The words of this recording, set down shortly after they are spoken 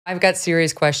I've got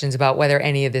serious questions about whether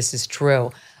any of this is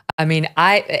true. I mean,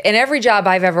 in every job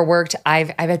I've ever worked, I've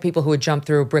had people who would jump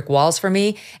through brick walls for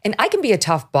me, and I can be a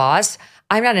tough boss.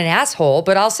 I'm not an asshole,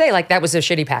 but I'll say like that was a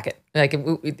shitty packet. Like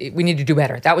we need to do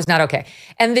better. That was not okay.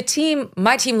 And the team,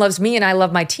 my team loves me, and I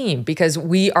love my team because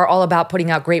we are all about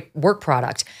putting out great work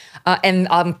product. And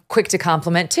I'm quick to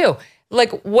compliment too.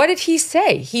 Like, what did he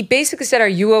say? He basically said, "Are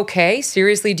you okay?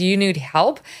 Seriously, do you need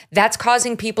help?" That's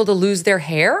causing people to lose their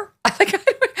hair. Like,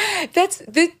 that's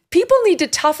the people need to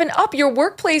toughen up. Your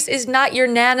workplace is not your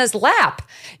nana's lap.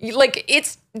 Like,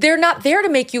 they're not there to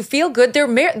make you feel good.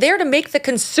 They're there to make the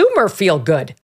consumer feel good.